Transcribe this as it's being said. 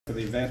For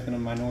the advancement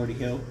of minority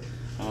health.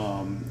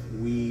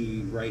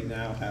 We right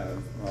now have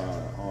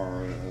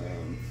our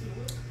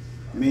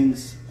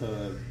men's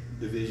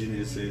division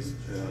is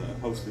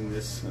hosting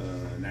this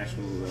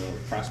National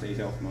Prostate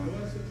Health Month.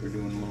 We're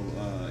doing a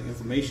little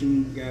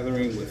information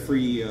gathering with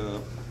free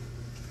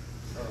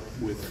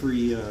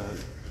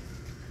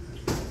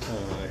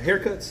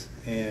haircuts,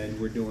 and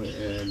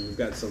we've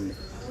got some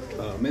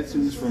med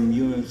students from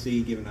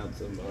UMC giving out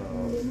some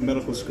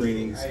medical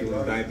screenings,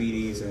 doing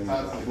diabetes and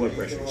blood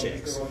pressure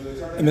checks.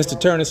 And Mr.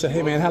 Turner said,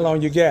 "Hey man, how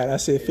long you got?" I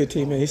said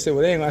 15 minutes. He said,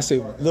 "Well, I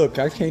said, look,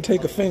 I can't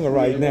take a finger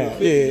right now. Yeah,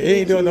 he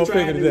ain't doing no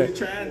finger today." We're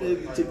trying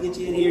to get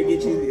you in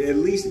here, at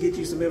least get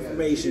you some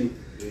information.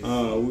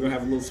 We're gonna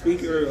have a little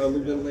speaker a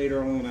little bit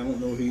later on. I don't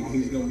know if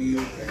he's gonna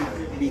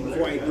be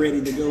quite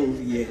ready to go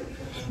yet.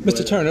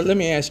 Mr. Turner, let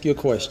me ask you a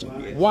question.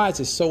 Yes. Why is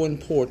it so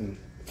important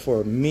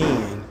for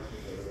men,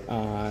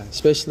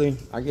 especially,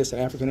 I guess,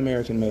 African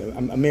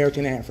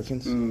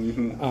Africans,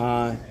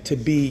 to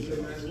be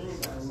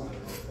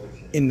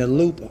in the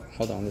loop?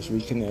 Hold on, let's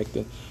reconnect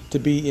it. To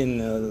be in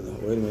the,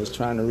 wait a minute, it's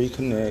trying to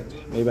reconnect.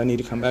 Maybe I need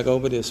to come back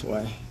over this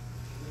way.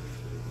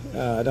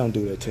 Don't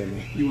do that to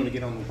me. You want to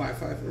get on the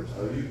Wi-Fi first?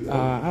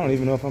 I don't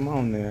even know if I'm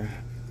on there.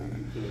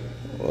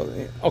 Well,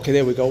 okay,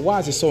 there we go. Why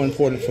is it so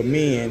important for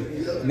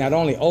men, not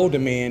only older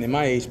men in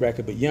my age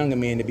bracket, but younger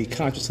men, to be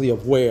consciously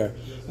aware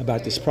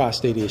about this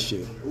prostate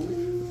issue?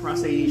 The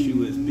prostate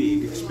issue is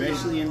big,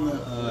 especially in the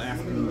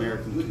African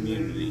American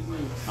community.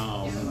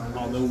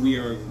 Although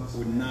we're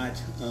not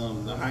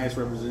the highest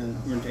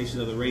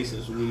representation of the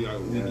races, we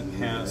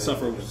have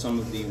suffered with some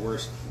of the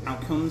worst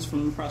outcomes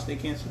from prostate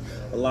cancer.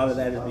 A lot of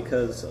that is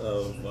because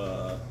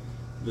of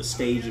the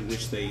stage at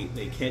which they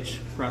catch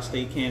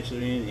prostate cancer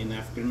in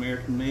African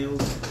American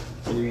males.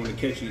 So we want to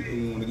catch you.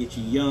 We want to get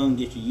you young,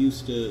 get you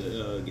used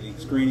to getting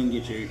screening,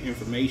 get your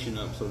information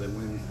up, so that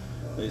when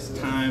it's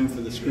time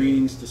for the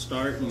screenings to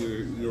start,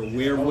 you're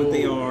aware of what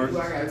they are,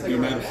 you're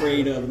not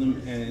afraid of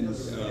them, and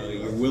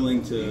you're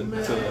willing to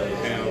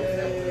have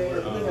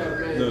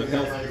the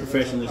health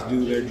professionals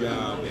do their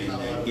job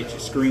and get you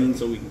screened,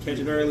 so we can catch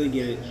it early,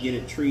 get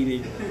it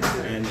treated,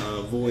 and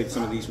avoid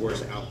some of these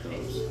worst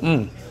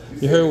outcomes.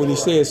 You heard what he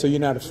said, so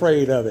you're not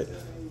afraid of it.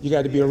 You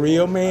got to be a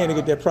real man to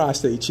get that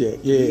prostate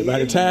check. Yeah, by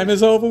the time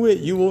it's over with,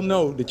 you will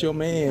know that your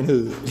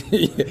manhood.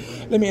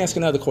 Let me ask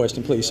another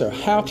question, please, sir.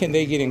 How can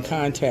they get in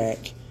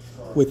contact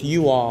with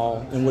you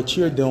all and what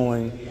you're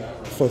doing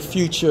for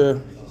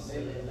future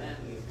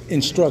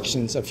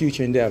instructions or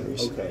future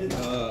endeavors? Okay.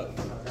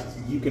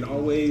 You can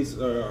always,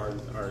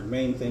 our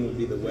main thing would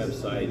be the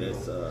website.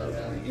 It's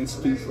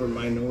Institute for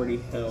Minority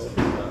Health,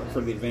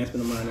 for the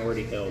Advancement of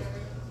Minority Health,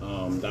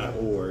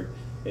 .org.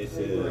 It's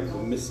a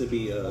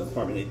Mississippi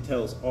department. It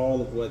tells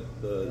all of what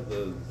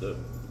the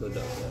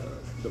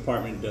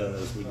department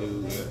does. We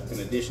do, in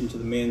addition to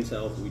the men's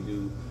health, we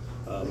do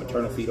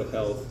maternal fetal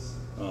health.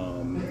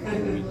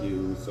 And we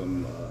do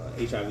some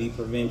HIV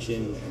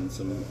prevention and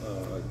some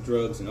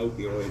drugs and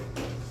opioid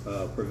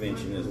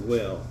prevention as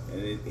well.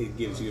 And it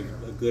gives you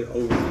a good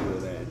overview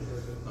of that.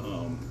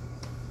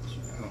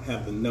 I don't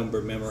have the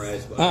number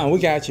memorized. But We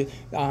got you.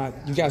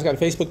 You guys got a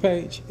Facebook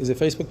page? Is it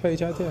a Facebook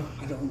page out there?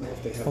 I don't know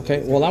if they have.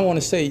 Okay. Well, I want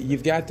to say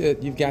you've got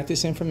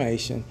this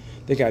information.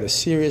 They got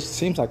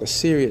seems like a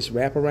serious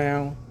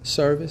wraparound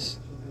service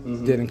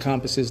that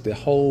encompasses the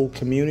whole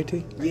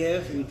community.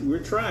 Yeah, we're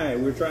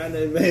trying. We're trying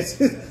to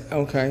advance it.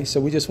 Okay, so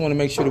we just want to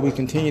make sure that we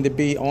continue to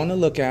be on the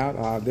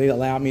lookout. They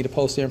allowed me to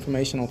post the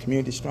information on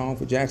Community Strong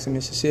for Jackson,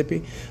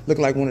 Mississippi. Look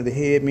like one of the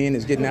head men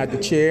is getting out the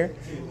chair.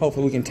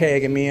 Hopefully we can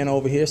tag him in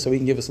over here so he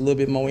can give us a little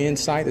bit more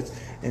insight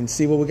and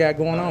see what we got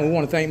going on. We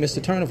want to thank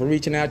Mr. Turner for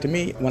reaching out to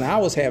me when I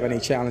was having a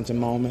challenging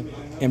moment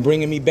and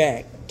bringing me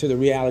back to the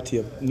reality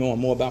of knowing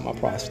more about my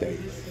prostate.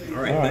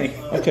 All right.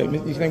 Okay,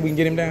 you think we can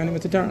get him down here,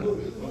 Mr. Turner?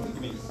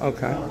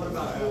 Okay.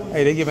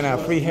 Hey, they're giving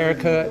out free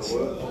haircuts.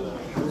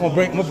 I'm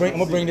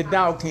gonna bring the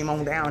dog team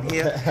on down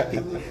here,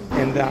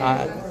 and